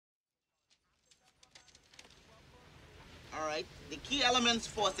All right. The key elements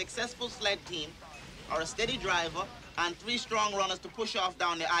for a successful sled team are a steady driver and 3 strong runners to push off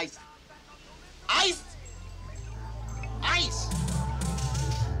down the ice. Ice! Ice!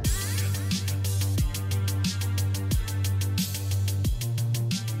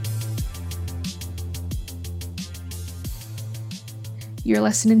 You're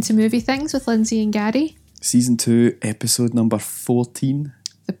listening to Movie Things with Lindsay and Gary. Season 2, episode number 14.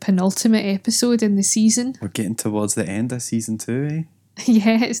 The penultimate episode in the season. We're getting towards the end of season 2, eh?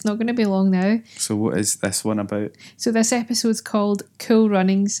 Yeah, it's not going to be long now. So what is this one about? So this episode's called Cool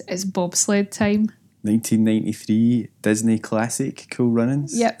Runnings. It's bobsled time. 1993 Disney classic, Cool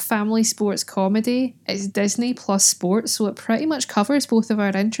Runnings. Yep, family sports comedy. It's Disney plus sports, so it pretty much covers both of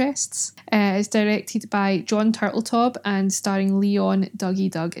our interests. It's directed by John Turteltaub and starring Leon,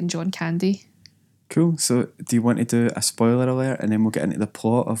 Dougie Doug and John Candy. Cool. So do you want to do a spoiler alert and then we'll get into the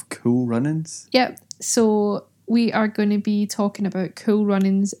plot of Cool Runnings? Yep, so we are going to be talking about Cool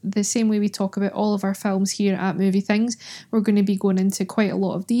Runnings the same way we talk about all of our films here at Movie Things. We're going to be going into quite a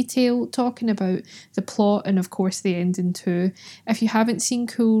lot of detail, talking about the plot and of course the ending too. If you haven't seen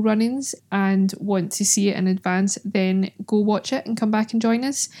Cool Runnings and want to see it in advance, then go watch it and come back and join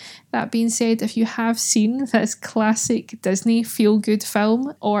us. That being said, if you have seen this classic Disney feel-good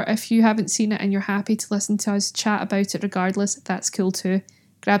film, or if you haven't seen it and you're happy to listen to us chat about it regardless, that's cool too.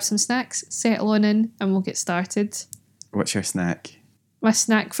 Grab some snacks, settle on in, and we'll get started. What's your snack? My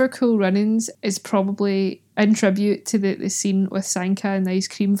snack for Cool Runnings is probably in tribute to the scene with Sanka and the ice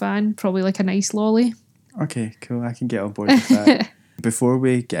cream van, probably like a nice lolly. Okay, cool. I can get on board with that. Before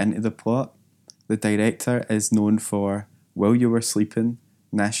we get into the plot, the director is known for While You Were Sleeping,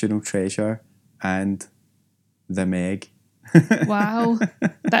 National Treasure, and The Meg. Wow,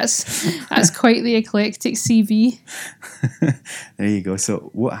 that's quite the eclectic CV. There you go.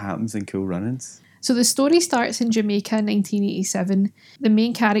 So what happens in Cool Runnings? So the story starts in Jamaica in 1987. The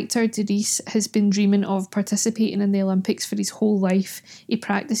main character, Derice, has been dreaming of participating in the Olympics for his whole life. He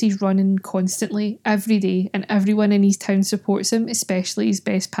practices running constantly, every day, and everyone in his town supports him, especially his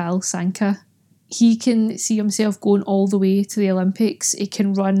best pal, Sanka. He can see himself going all the way to the Olympics. He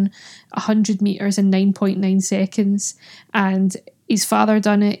can run 100 metres in 9.9 seconds. And his father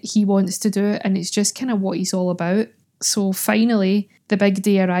done it, he wants to do it, and it's just kind of what he's all about. So finally, the big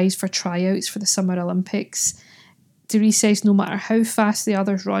day arrives for tryouts for the Summer Olympics. Derice says no matter how fast the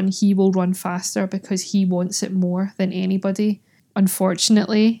others run, he will run faster because he wants it more than anybody.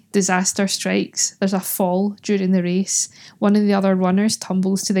 Unfortunately, disaster strikes. There's a fall during the race. One of the other runners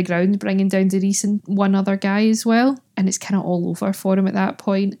tumbles to the ground, bringing down Derice and one other guy as well. And it's kind of all over for him at that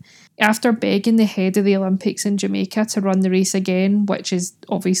point. After begging the head of the Olympics in Jamaica to run the race again, which is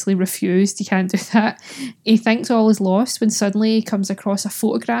obviously refused, you can't do that, he thinks all is lost when suddenly he comes across a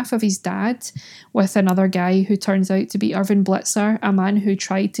photograph of his dad with another guy who turns out to be Irvin Blitzer, a man who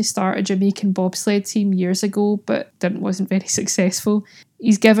tried to start a Jamaican bobsled team years ago but wasn't very successful.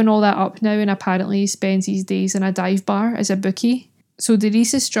 He's given all that up now and apparently he spends his days in a dive bar as a bookie. So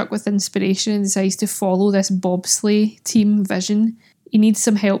Derice is struck with inspiration and decides to follow this bobsleigh team vision. He needs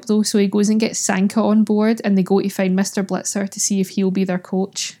some help though, so he goes and gets Sanka on board and they go to find Mr. Blitzer to see if he'll be their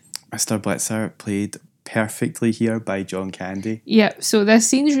coach. Mr. Blitzer played perfectly here by John Candy. Yeah, so this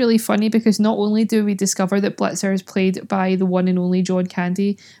scene's really funny because not only do we discover that Blitzer is played by the one and only John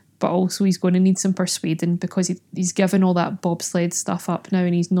Candy, but also he's going to need some persuading because he's given all that bobsled stuff up now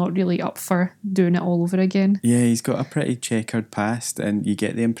and he's not really up for doing it all over again. Yeah, he's got a pretty checkered past and you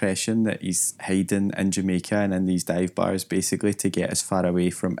get the impression that he's hiding in Jamaica and in these dive bars basically to get as far away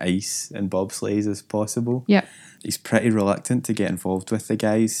from ice and bobsleighs as possible. Yeah. He's pretty reluctant to get involved with the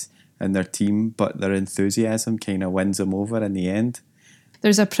guys and their team, but their enthusiasm kind of wins him over in the end.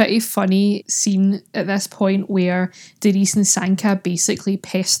 There's a pretty funny scene at this point where Derice and Sanka basically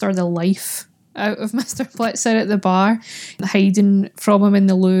pester the life out of Mr. Blitzer at the bar, hiding from him in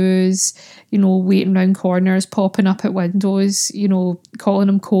the loos, waiting round corners, popping up at windows, calling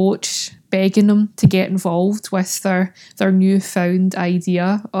him coach, begging him to get involved with their newfound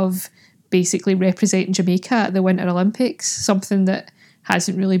idea of basically representing Jamaica at the Winter Olympics, something that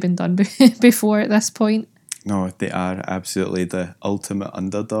hasn't really been done before at this point. No, they are absolutely the ultimate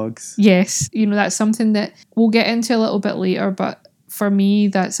underdogs. Yes, that's something that we'll get into a little bit later, but for me,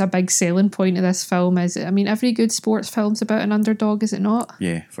 that's a big selling point of this film. Every good sports film's about an underdog, is it not?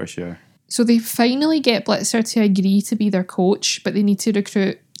 Yeah, for sure. So they finally get Blitzer to agree to be their coach, but they need to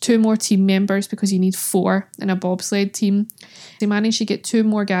recruit 2 more team members because you need 4 in a bobsled team. They manage to get 2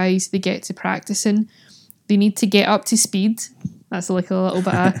 more guys, they get to practicing. They need to get up to speed. That's like a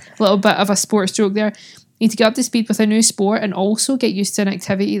little bit of a sports joke there. You need to get up to speed with a new sport and also get used to an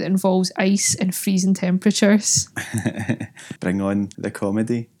activity that involves ice and freezing temperatures. Bring on the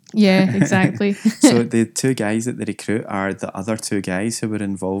comedy. Yeah, exactly. So the two guys that they recruit are the other two guys who were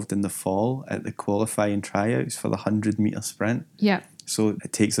involved in the fall at the qualifying tryouts for the 100-metre sprint. Yeah. So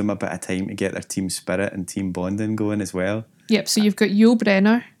it takes them a bit of time to get their team spirit and team bonding going as well. Yep, so you've got Yul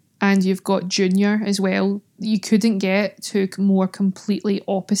Brenner and you've got Junior as well. You couldn't get two more completely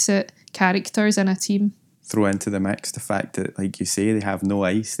opposite characters in a team. Throw into the mix the fact that, like you say, they have no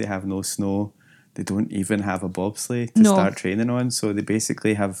ice, they have no snow, they don't even have a bobsleigh to start training on, so they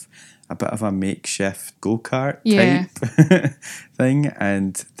basically have a bit of a makeshift go-kart type thing,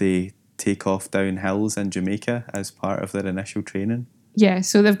 and they take off down hills in Jamaica as part of their initial training. Yeah,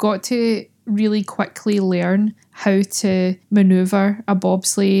 so they've got to really quickly learn how to manoeuvre a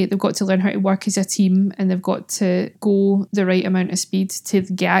bobsleigh. They've got to learn how to work as a team, and they've got to go the right amount of speed to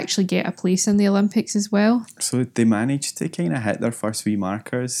actually get a place in the Olympics as well. So they managed to kind of hit their first wee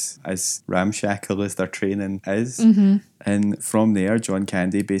markers, as ramshackle as their training is. Mm-hmm. And from there, John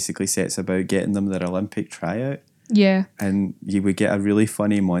Candy basically sets about getting them their Olympic tryout. Yeah. And you would get a really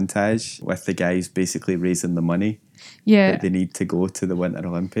funny montage with the guys basically raising the money that they need to go to the Winter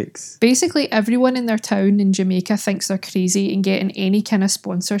Olympics. Basically, everyone in their town in Jamaica thinks they're crazy and getting any kind of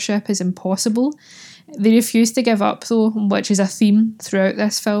sponsorship is impossible. They refuse to give up, though, which is a theme throughout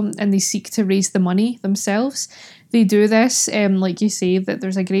this film, and they seek to raise the money themselves. They do this, like you say, that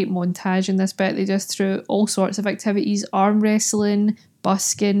there's a great montage in this bit. They just through all sorts of activities, arm wrestling,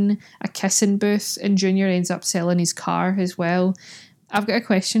 busking, a kissing booth, and Junior ends up selling his car as well. I've got a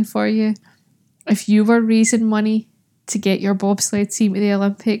question for you. If you were raising money to get your bobsled team to the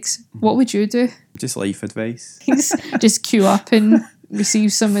Olympics, what would you do? Just life advice. Just queue up and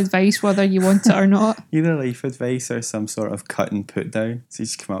receive some advice whether you want it or not. Either life advice or some sort of cut and put down. So you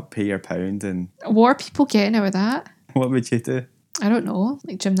just come up, pay your pound, and... What are people getting out of that? What would you do? I don't know,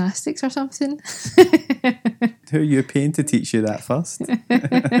 like gymnastics or something. Who are you paying to teach you that first?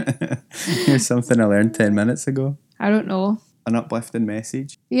 Here's something I learned 10 minutes ago. I don't know. An uplifting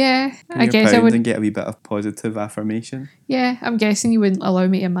message. Yeah, I guess I would. And get a wee bit of positive affirmation. Yeah, I'm guessing you wouldn't allow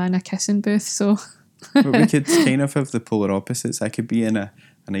me to man a kissing booth, so... But we could kind of have the polar opposites. I could be in a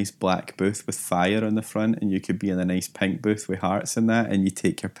nice black booth with fire on the front, and you could be in a nice pink booth with hearts in that, and you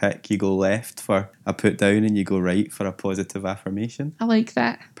take your pick. You go left for a put down and you go right for a positive affirmation. I like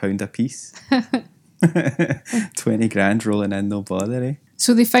that. £1 a piece. 20 grand rolling in, no bother, eh?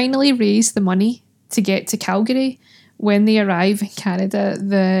 So they finally raise the money to get to Calgary. When they arrive in Canada,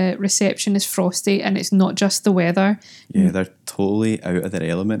 the reception is frosty, and it's not just the weather. Yeah, they're totally out of their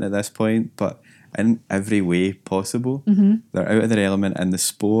element at this point, but in every way possible. Mm-hmm. They're out of their element in the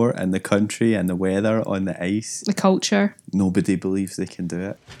sport, in the country, in the weather, on the ice. The culture. Nobody believes they can do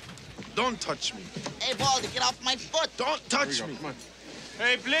it. Don't touch me. Hey, Baldy, get off my foot. Don't touch me. Come on.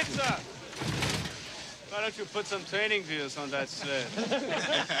 Hey, Blitzer! Why don't you put some training wheels on that sled?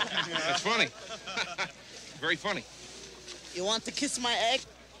 That's funny. Very funny. You want to kiss my egg?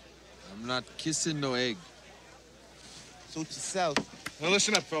 I'm not kissing no egg. Suit yourself. Now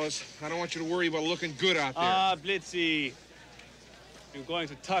listen up, fellas. I don't want you to worry about looking good out there. Ah, Blitzy. You going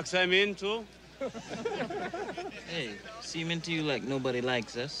to tuck them in, too? Hey, seeming to you like nobody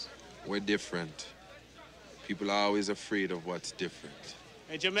likes us. We're different. People are always afraid of what's different.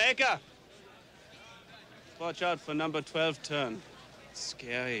 Hey, Jamaica. Watch out for number 12 turn. It's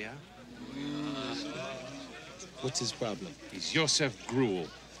scary, huh? What's his problem? He's Josef Gruel.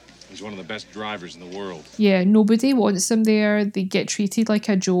 He's one of the best drivers in the world. Yeah, nobody wants them there. They get treated like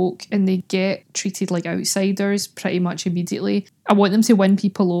a joke, and they get treated like outsiders pretty much immediately. I want them to win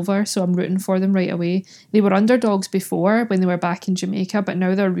people over, so I'm rooting for them right away. They were underdogs before when they were back in Jamaica, but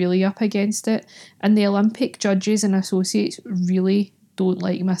now they're really up against it. And the Olympic judges and associates really don't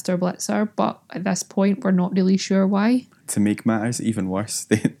like Mr. Blitzer, but at this point we're not really sure why. To make matters even worse,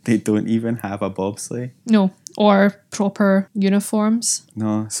 they don't even have a bobsleigh. No, or proper uniforms.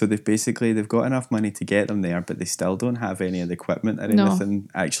 No, so they've got enough money to get them there, but they still don't have any of the equipment or anything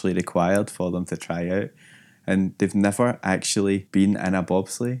actually required for them to try out. And they've never actually been in a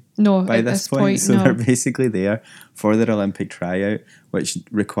bobsleigh by this point. So they're basically there for their Olympic tryout, which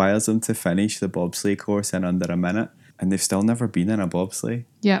requires them to finish the bobsleigh course in under a minute. And they've still never been in a bobsleigh.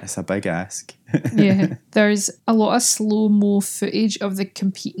 Yeah. It's a big ask. Yeah. There's a lot of slow-mo footage of the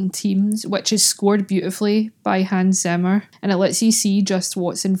competing teams, which is scored beautifully by Hans Zimmer. And it lets you see just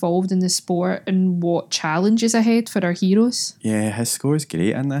what's involved in the sport and what challenges ahead for our heroes. Yeah, his score's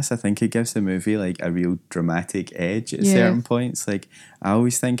great in this. I think it gives the movie like a real dramatic edge at certain points. Like, I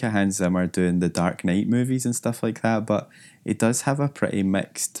always think of Hans Zimmer doing the Dark Knight movies and stuff like that, but he does have a pretty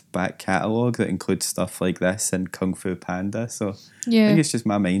mixed back catalogue that includes stuff like this and Kung Fu Panda. So I Yeah. think it's just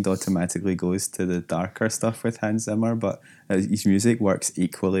my mind automatically goes to the darker stuff with Hans Zimmer, but his music works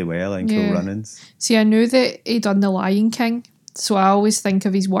equally well in Cool Yeah. Runnings. See, I knew that he done The Lion King, so I always think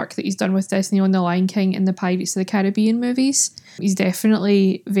of his work that he's done with Disney on The Lion King and the Pirates of the Caribbean movies. He's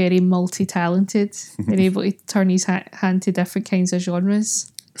definitely very multi-talented and able to turn his hand to different kinds of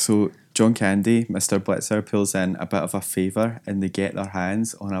genres. So John Candy, Mr. Blitzer, pulls in a bit of a favour and they get their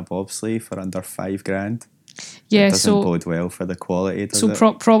hands on a bobsleigh for under $5,000. Yeah, It doesn't so bode well for the quality, does so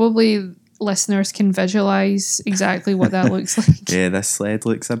it? Probably listeners can visualise exactly what that looks like. Yeah, this sled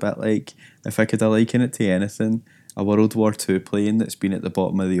looks a bit like, if I could liken it to anything, a World War II plane that's been at the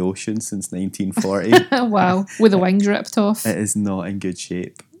bottom of the ocean since 1940. Wow, with the wings ripped off. It is not in good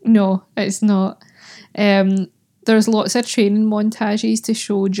shape. No, it's not. There's lots of training montages to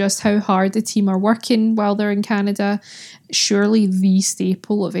show just how hard the team are working while they're in Canada. Surely the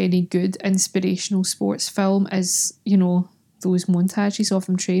staple of any good inspirational sports film is, those montages of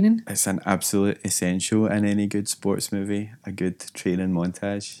them training. It's an absolute essential in any good sports movie, a good training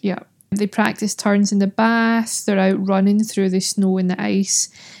montage. Yeah. They practice turns in the bath, they're out running through the snow and the ice,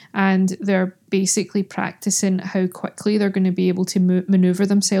 and they're basically practicing how quickly they're going to be able to manoeuvre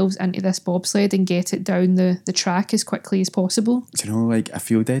themselves into this bobsled and get it down the track as quickly as possible. Do you know, I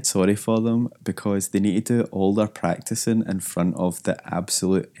feel dead sorry for them because they need to do all their practicing in front of the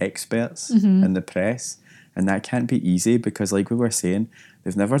absolute experts in the press. And that can't be easy because, like we were saying,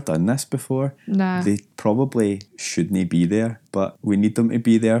 they've never done this before. Nah. They probably shouldn't be there, but we need them to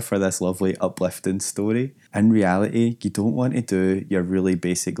be there for this lovely, uplifting story. In reality, you don't want to do your really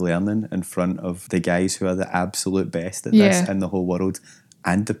basic learning in front of the guys who are the absolute best at this in the whole world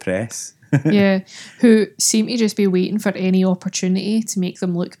and the press. Yeah, who seem to just be waiting for any opportunity to make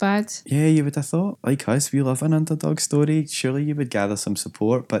them look bad. Yeah, you would have thought, like us, we love an underdog story. Surely you would gather some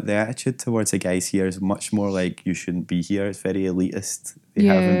support, but the attitude towards the guys here is much more like, you shouldn't be here. It's very elitist. They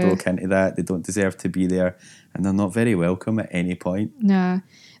haven't broke into that. They don't deserve to be there. And they're not very welcome at any point. Nah.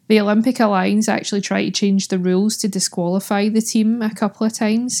 The Olympic Alliance actually tried to change the rules to disqualify the team a couple of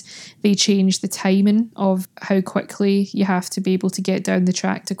times. They changed the timing of how quickly you have to be able to get down the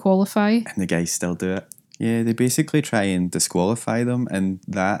track to qualify. And the guys still do it. Yeah, they basically try and disqualify them, and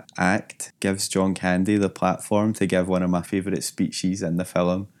that act gives John Candy the platform to give one of my favourite speeches in the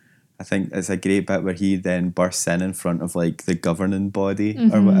film. I think it's a great bit where he then bursts in front of the governing body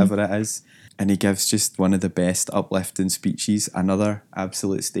or whatever it is. And he gives just one of the best uplifting speeches, another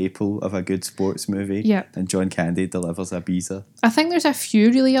absolute staple of a good sports movie. Yeah. And John Candy delivers a beezer. I think there's a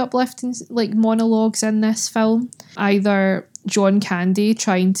few really uplifting monologues in this film. Either John Candy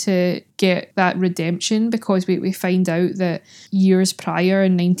trying to get that redemption, because we find out that years prior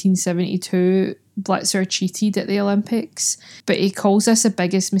in 1972, Blitzer cheated at the Olympics, but he calls this the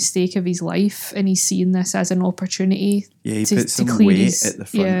biggest mistake of his life, and he's seeing this as an opportunity. Yeah, he to puts some clean weight at the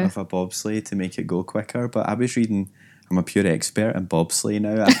front of a bobsleigh to make it go quicker. But I was reading, I'm a pure expert in bobsleigh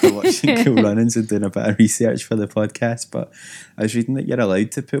now after watching Cool Runnings and doing a bit of research for the podcast, but I was reading that you're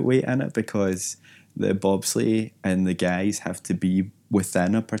allowed to put weight in it because the bobsleigh and the guys have to be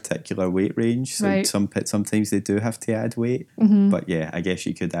within a particular weight range. So Right. sometimes they do have to add weight. But yeah, I guess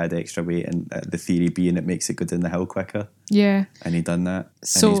you could add extra weight, and the theory being it makes it go down the hill quicker. Yeah. And he done that.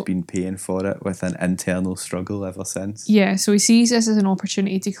 So- and he's been paying for it with an internal struggle ever since. Yeah, so he sees this as an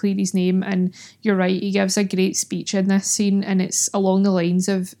opportunity to clear his name, and you're right, he gives a great speech in this scene, and it's along the lines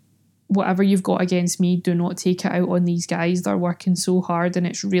of, whatever you've got against me, do not take it out on these guys. They're working so hard, and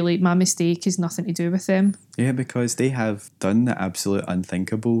it's really, my mistake is nothing to do with them. Yeah, because they have done the absolute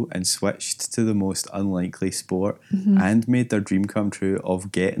unthinkable and switched to the most unlikely sport and made their dream come true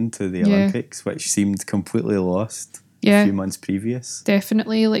of getting to the Olympics, which seemed completely lost a few months previous.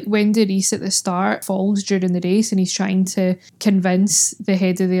 Definitely. When Derice at the start falls during the race and he's trying to convince the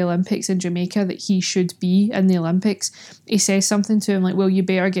head of the Olympics in Jamaica that he should be in the Olympics, he says something to him like, well, you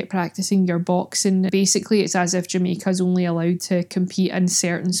better get practicing your boxing. Basically, it's as if Jamaica's only allowed to compete in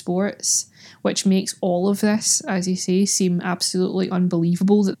certain sports, which makes all of this, as you say, seem absolutely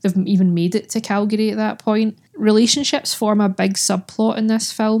unbelievable that they've even made it to Calgary at that point. Relationships form a big subplot in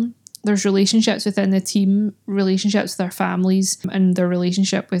this film. There's relationships within the team, relationships with their families, and their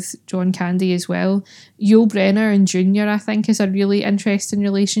relationship with John Candy as well. Yul Brynner and Junior, I think, is a really interesting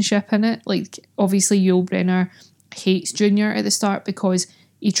relationship in it. Obviously, Yul Brynner hates Junior at the start because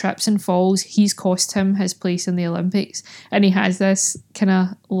he trips and falls. He's cost him his place in the Olympics. And he has this kind of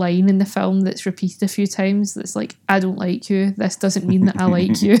line in the film that's repeated a few times that's like, I don't like you. This doesn't mean that I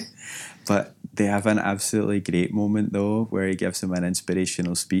like you. But They have an absolutely great moment though, where he gives him an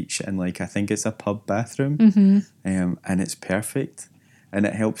inspirational speech in like I think it's a pub bathroom, and it's perfect, and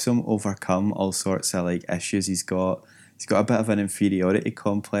it helps him overcome all sorts of like issues he's got. He's got a bit of an inferiority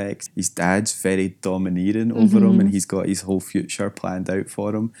complex. His dad's very domineering over him, and he's got his whole future planned out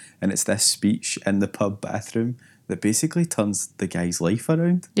for him. And it's this speech in the pub bathroom that basically turns the guy's life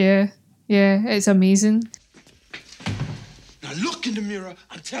around. Yeah, it's amazing. Now look in the mirror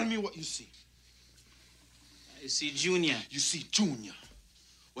and tell me what you see. I see Junior. You see Junior.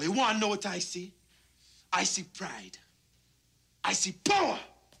 Well, you want to know what I see? I see pride. I see power.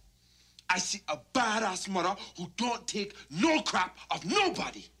 I see a badass mother who don't take no crap of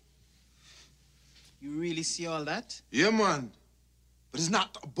nobody. You really see all that? Yeah, man. But it's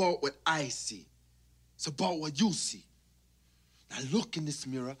not about what I see. It's about what you see. Now look in this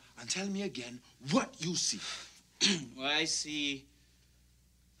mirror and tell me again what you see. Well, I see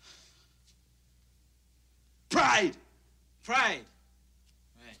Pride. pride.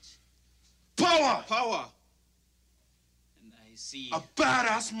 Right. Power. Power. And I see A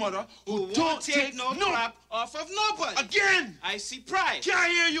badass mother who don't take no crap off of nobody. Again. I see pride.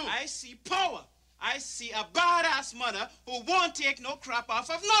 Can't hear you. I see power. I see a badass mother who won't take no crap off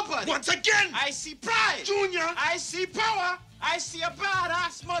of nobody. Once again. I see pride. Junior. I see power. I see a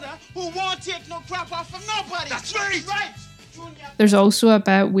badass mother who won't take no crap off of nobody. That's right. Right, Junior. There's also a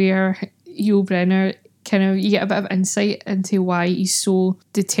bit where Yul Brynner you get a bit of insight into why he's so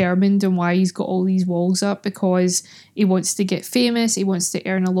determined and why he's got all these walls up, because he wants to get famous, he wants to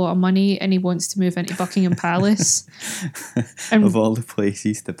earn a lot of money, and he wants to move into Buckingham Palace. And, of all the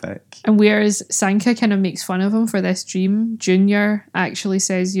places to pick. and whereas Sanka kind of makes fun of him for this dream, Junior actually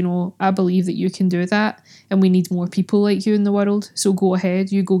says, I believe that you can do that, and we need more people like you in the world, so go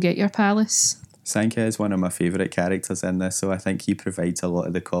ahead, you go get your palace. Sanka is one of my favourite characters in this, so I think he provides a lot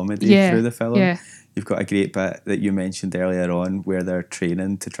of the comedy through the film. Yeah. You've got a great bit that you mentioned earlier on where they're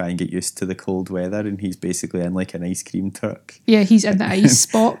training to try and get used to the cold weather, and he's basically in like an ice cream truck. Yeah, he's in the ice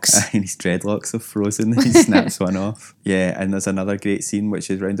box. And his dreadlocks are frozen and he snaps one off. Yeah, and there's another great scene which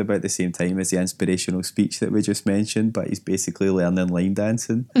is round about the same time as the inspirational speech that we just mentioned, but he's basically learning line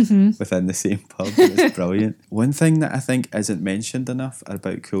dancing within the same pub. It's brilliant. One thing that I think isn't mentioned enough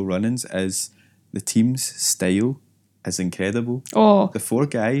about Cool Runnings is the team's style is incredible. Oh, The four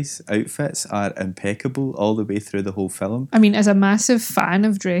guys' outfits are impeccable all the way through the whole film. I mean, as a massive fan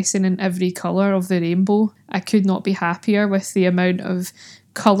of dressing in every colour of the rainbow, I could not be happier with the amount of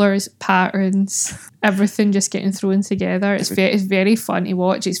colours, patterns, everything just getting thrown together. It's very fun to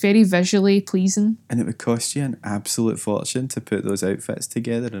watch. It's very visually pleasing. And it would cost you an absolute fortune to put those outfits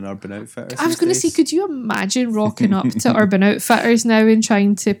together in Urban Outfitters. I was going to say, could you imagine rocking up to Urban Outfitters now and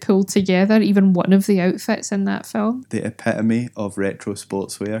trying to pull together even one of the outfits in that film? The epitome of retro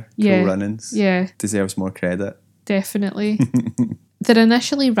sportswear, Yeah. Cool Runnings, Yeah, deserves more credit. definitely. They're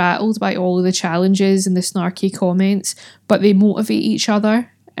initially rattled by all of the challenges and the snarky comments, but they motivate each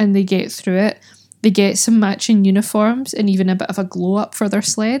other and they get through it. They get some matching uniforms and even a bit of a glow up for their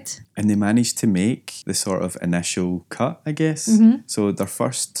sled. And they managed to make the sort of initial cut, I guess. So their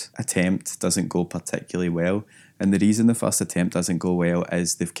first attempt doesn't go particularly well. And the reason the first attempt doesn't go well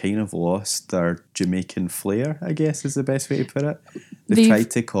is they've kind of lost their Jamaican flair, I guess is the best way to put it. They've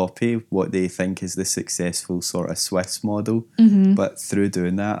tried to copy what they think is the successful sort of Swiss model, but through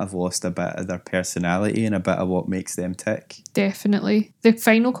doing that, have lost a bit of their personality and a bit of what makes them tick. Definitely. The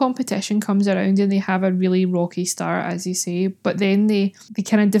final competition comes around and they have a really rocky start, as you say, but then they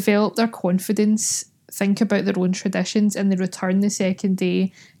kind of develop their confidence, think about their own traditions, and they return the second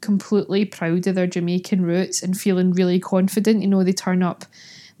day completely proud of their Jamaican roots and feeling really confident. They turn up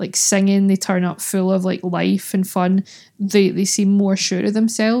like singing, they turn up full of like life and fun. They seem more sure of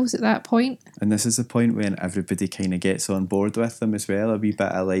themselves at that point. And this is the point when everybody kind of gets on board with them as well. A wee bit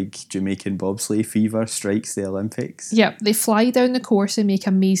of like Jamaican bobsleigh fever strikes the Olympics. Yep, they fly down the course and make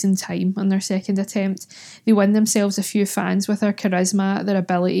amazing time on their second attempt. They win themselves a few fans with their charisma, their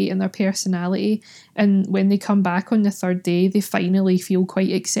ability and their personality. And when they come back on the third day, they finally feel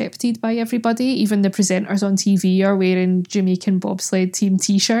quite accepted by everybody. Even the presenters on TV are wearing Jamaican bobsled team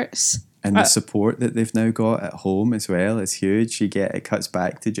t-shirts. And the support that they've now got at home as well is huge. It cuts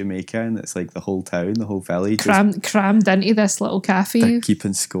back to Jamaica and it's like the whole town, the whole village. Crammed into this little cafe. They're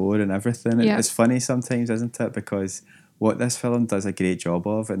keeping score and everything. Yeah. It's funny sometimes, isn't it? Because what this film does a great job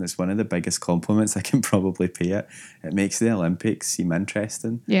of, and it's one of the biggest compliments I can probably pay it, it makes the Olympics seem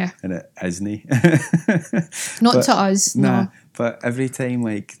interesting. Yeah. And it isn't. Not to us, Nah, no. but every time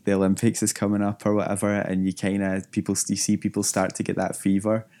like the Olympics is coming up or whatever, and you see people start to get that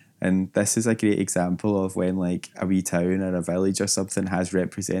fever, And this is a great example of when like a wee town or a village or something has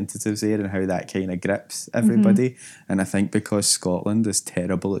representatives there and how that kind of grips everybody. And I think because Scotland is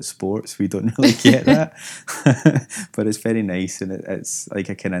terrible at sports, we don't really get that. But it's very nice, and it's like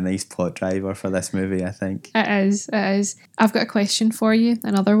a kind of nice plot driver for this movie, I think. It is. I've got a question for you,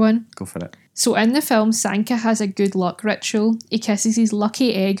 another one. Go for it. So in the film, Sanka has a good luck ritual. He kisses his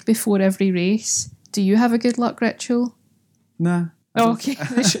lucky egg before every race. Do you have a good luck ritual? Nah. Okay,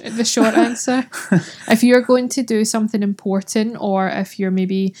 the short answer. If you're going to do something important, or if you're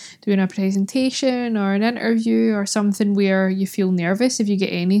maybe doing a presentation or an interview or something where you feel nervous, if you get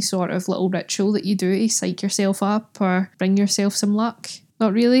any sort of little ritual that you do to psych yourself up or bring yourself some luck?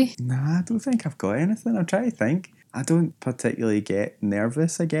 Not really? Nah, I don't think I've got anything. I'm trying to think. I don't particularly get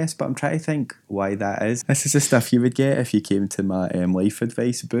nervous, I guess, but I'm trying to think why that is. This is the stuff you would get if you came to my life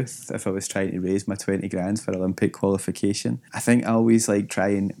advice booth, if I was trying to raise my 20 grand for Olympic qualification. I think I always like try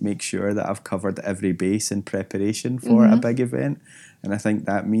and make sure that I've covered every base in preparation for a big event. And I think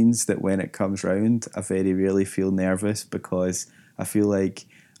that means that when it comes round, I very rarely feel nervous, because I feel like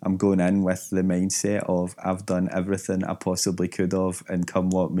I'm going in with the mindset of I've done everything I possibly could have, and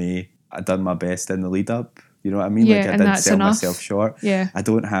come what may, I've done my best in the lead up. You know what I mean? Yeah, like I and didn't that's sell enough. myself short. Yeah. I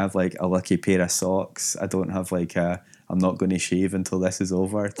don't have like a lucky pair of socks. I don't have like a I'm not going to shave until this is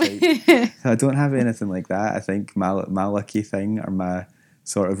over type. I don't have anything like that. I think my lucky thing, or my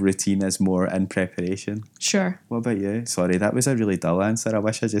sort of routine, is more in preparation. Sure. What about you? Sorry, that was a really dull answer. I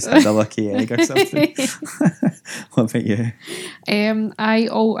wish I just had a lucky egg or something. What about you?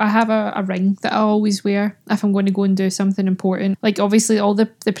 I have a ring that I always wear if I'm going to go and do something important. Like obviously all the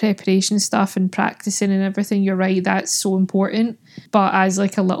preparation stuff and practicing and everything, you're right, that's so important. But as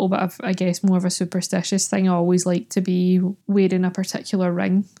like a little bit of, I guess, more of a superstitious thing, I always like to be wearing a particular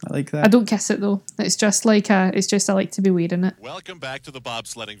ring. I like that. I don't kiss it though. It's just I like to be wearing it. Welcome back to the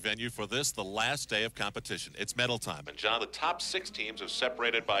bobsledding venue for this, the last day of competition. It's medal time. And John, the top 6 teams have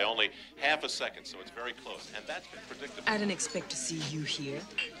separated by only half a second, so it's very close. And that's been predictable. I didn't expect to see you here.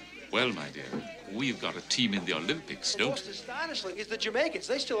 Well, my dear, we've got a team in the Olympics, don't we? What's astonishing is the Jamaicans.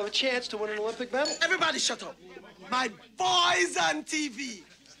 They still have a chance to win an Olympic medal. Everybody shut up. My boy's on TV.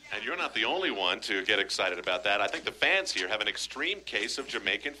 And you're not the only one to get excited about that. I think the fans here have an extreme case of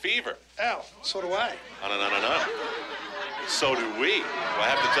Jamaican fever. Al, so do I. No. So do we. Do I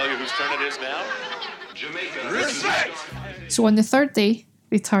have to tell you whose turn it is now? Jamaica. Respect! So on the third day,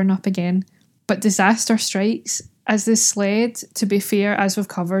 they turn up again. But disaster strikes, as the sled, to be fair, as we've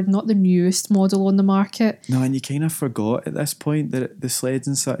covered, not the newest model on the market. No, and you kind of forgot at this point that the sled's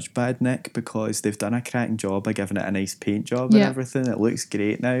in such bad nick, because they've done a cracking job by giving it a nice paint job and everything. It looks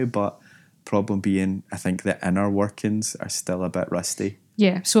great now, but problem being, I think the inner workings are still a bit rusty.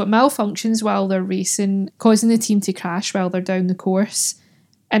 Yeah, so it malfunctions while they're racing, causing the team to crash while they're down the course.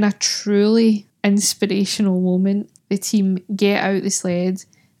 In a truly inspirational moment, the team get out the sled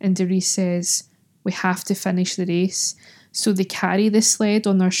and Derice says, "We have to finish the race." So they carry the sled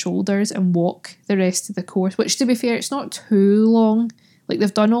on their shoulders and walk the rest of the course, which, to be fair, it's not too long. Like,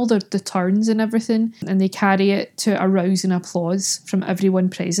 they've done all the turns and everything, and they carry it to a rousing applause from everyone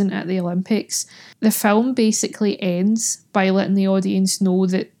present at the Olympics. The film basically ends by letting the audience know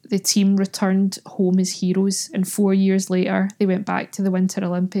that the team returned home as heroes, and 4 years later, they went back to the Winter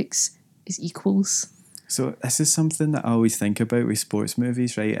Olympics as equals. So this is something that I always think about with sports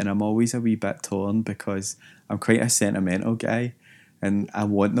movies, right? And I'm always a wee bit torn, because I'm quite a sentimental guy and I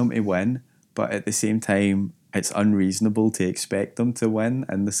want them to win, but at the same time, it's unreasonable to expect them to win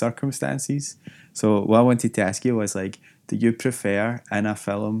in the circumstances. So what I wanted to ask you was, like, do you prefer in a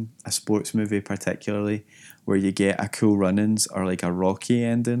film, a sports movie particularly, where you get a Cool Runnings or like a Rocky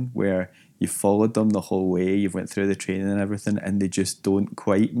ending where you followed them the whole way, you've went through the training and everything, and they just don't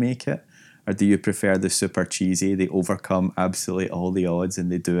quite make it? Or do you prefer the super cheesy, they overcome absolutely all the odds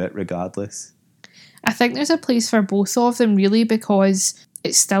and they do it regardless? I think there's a place for both of them, really, because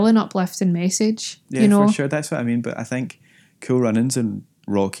it's still an uplifting message. Yeah, you know? For sure, that's what I mean. But I think Cool Runnings and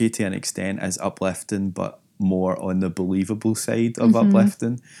Rocky, to an extent, is uplifting, but more on the believable side of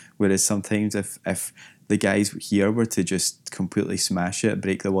uplifting. Whereas sometimes if the guys here were to just completely smash it,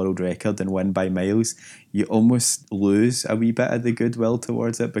 break the world record and win by miles, you almost lose a wee bit of the goodwill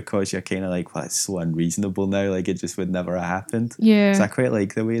towards it, because you're kind of like, well, it's so unreasonable now, like it just would never have happened. Yeah. So I quite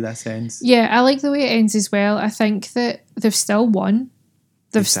like the way that ends. Yeah, I like the way it ends as well. I think that they've still won.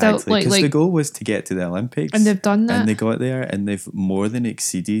 They've Exactly, still because the goal was to get to the Olympics, and they've done that, and they got there, and they've more than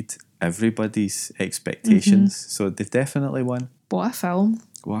exceeded everybody's expectations. So they've definitely won. What a film.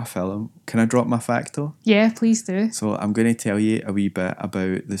 What a film. Can I drop my fact though? Yeah, please do. So I'm going to tell you a wee bit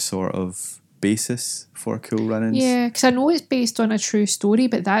about the sort of basis for Cool Runnings. Yeah, because I know it's based on a true story,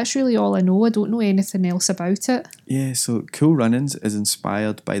 but that's really all I know. I don't know anything else about it. Yeah, so Cool Runnings is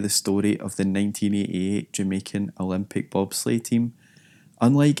inspired by the story of the 1988 Jamaican Olympic bobsleigh team.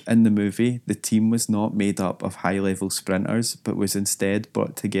 Unlike in the movie, the team was not made up of high-level sprinters, but was instead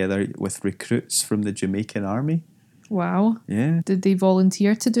brought together with recruits from the Jamaican army. Wow. Yeah. Did they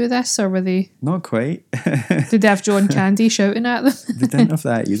volunteer to do this, or were they... Not quite. Did they have John Candy shouting at them? They didn't have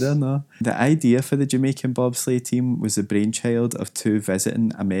that either, no. The idea for the Jamaican bobsleigh team was the brainchild of two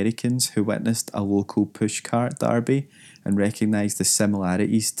visiting Americans who witnessed a local pushcart derby and recognised the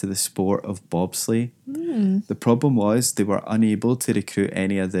similarities to the sport of bobsleigh. The problem was they were unable to recruit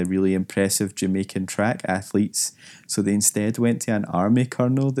any of the really impressive Jamaican track athletes, so they instead went to an army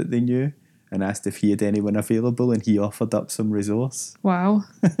colonel that they knew and asked if he had anyone available, and he offered up some resource. Wow.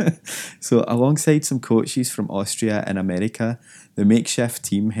 So alongside some coaches from Austria and America, the makeshift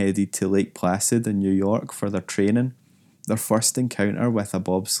team headed to Lake Placid in New York for their training. Their first encounter with a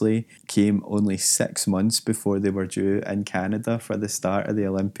bobsleigh came only 6 months before they were due in Canada for the start of the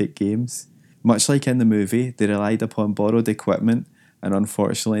Olympic Games. Much like in the movie, they relied upon borrowed equipment, and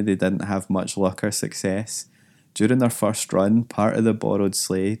unfortunately they didn't have much luck or success. During their first run, part of the borrowed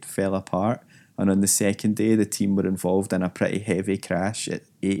sleigh fell apart, and on the second day the team were involved in a pretty heavy crash at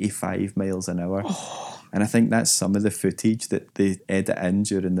 85 miles an hour. And I think that's some of the footage that they edit in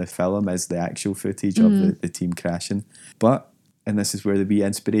during the film is the actual footage of the team crashing. But, and this is where the wee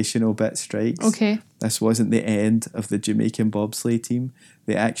inspirational bit strikes, Okay. this wasn't the end of the Jamaican bobsleigh team.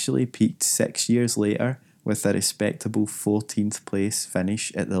 They actually peaked 6 years later with a respectable 14th place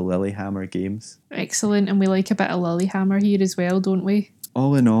finish at the Lillehammer Games. Excellent, and we like a bit of Lillehammer here as well, don't we?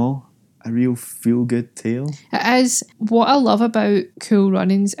 All in all, a real feel-good tale. It is. What I love about Cool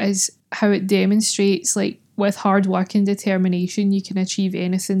Runnings is how it demonstrates, like, with hard work and determination, you can achieve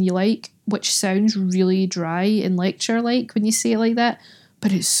anything you like, which sounds really dry and lecture-like when you say it like that,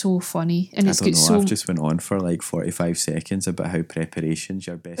 but it's so funny. And I it's don't got know, so... I've just went on for like 45 seconds about how preparation's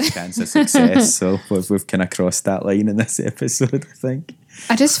your best chance of success, so we've kind of crossed that line in this episode, I think.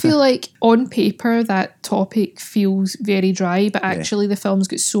 I just feel like on paper that topic feels very dry, but actually the film's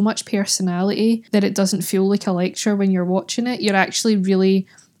got so much personality that it doesn't feel like a lecture when you're watching it. You're actually really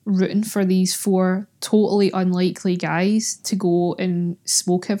rooting for these four totally unlikely guys to go and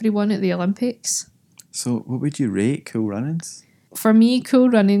smoke everyone at the Olympics. So what would you rate Cool Runnings? For me, Cool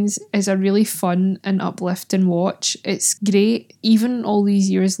Runnings is a really fun and uplifting watch. It's great. Even all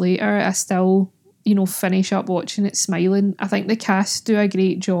these years later, I still, finish up watching it smiling. I think the cast do a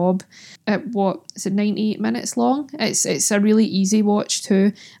great job at 98 minutes long? It's a really easy watch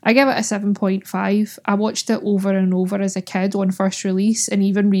too. I give it a 7.5. I watched it over and over as a kid on first release, and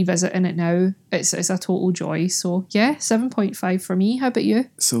even revisiting it now, it's a total joy. So yeah, 7.5 for me. How about you?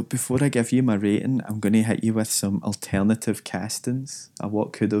 So before I give you my rating, I'm going to hit you with some alternative castings of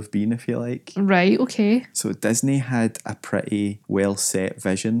what could have been, if you like. Right, okay. So Disney had a pretty well set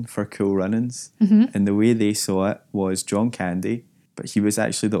vision for Cool Runnings, and the way they saw it was John Candy, but he was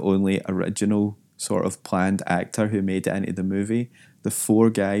actually the only original sort of planned actor who made it into the movie. The four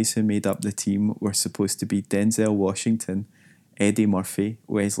guys who made up the team were supposed to be Denzel Washington, Eddie Murphy,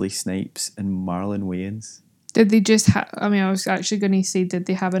 Wesley Snipes, and Marlon Wayans. Did they just I was actually going to say, did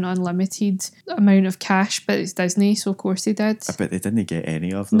they have an unlimited amount of cash? But it's Disney, so of course they did. I bet they didn't get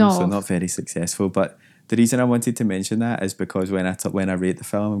any of them, No. so not very successful. But the reason I wanted to mention that is because when I rate the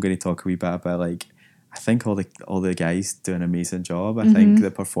film, I'm going to talk a wee bit about, like, I think all the guys do an amazing job. I think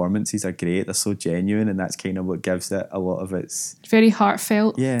the performances are great. They're so genuine, and that's kind of what gives it a lot of its... Very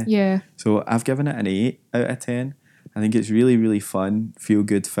heartfelt. Yeah. Yeah. So I've given it an 8 out of 10. I think it's really, really fun,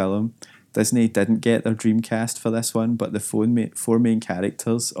 feel-good film. Disney didn't get their dream cast for this one, but the four main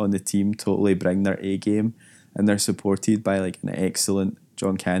characters on the team totally bring their A game, and they're supported by like an excellent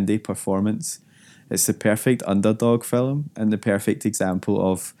John Candy performance. It's the perfect underdog film and the perfect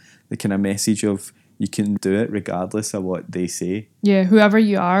example of the kind of message of you can do it regardless of what they say. Yeah, whoever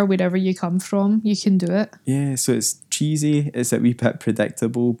you are, wherever you come from, you can do it. Yeah, so it's cheesy, it's a wee bit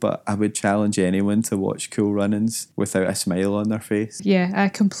predictable, but I would challenge anyone to watch Cool Runnings without a smile on their face. Yeah, I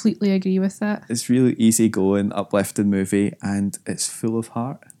completely agree with that. It's really easygoing, uplifting movie, and it's full of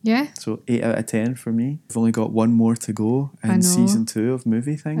heart. Yeah. So 8 out of 10 for me. We've only got one more to go I know. in season 2 of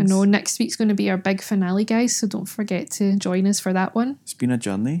Movie Things. I know, next week's going to be our big finale, guys, so don't forget to join us for that one. It's been a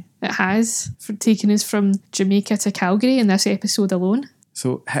journey. It has, for taking us from Jamaica to Calgary in this episode alone.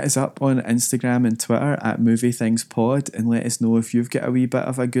 So hit us up on Instagram and Twitter at MovieThingsPod and let us know if you've got a wee bit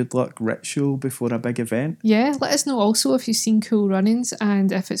of a good luck ritual before a big event. Yeah, let us know also if you've seen Cool Runnings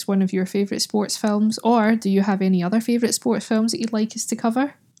and if it's one of your favourite sports films, or do you have any other favourite sports films that you'd like us to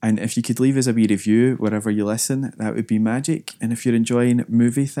cover? And if you could leave us a wee review wherever you listen, that would be magic. And if you're enjoying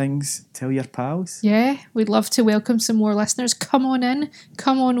movie things, tell your pals. Yeah, we'd love to welcome some more listeners. Come on in,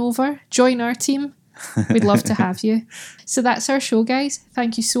 come on over, join our team. We'd love to have you. So that's our show, guys.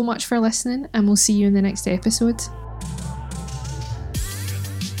 Thank you so much for listening, and we'll see you in the next episode.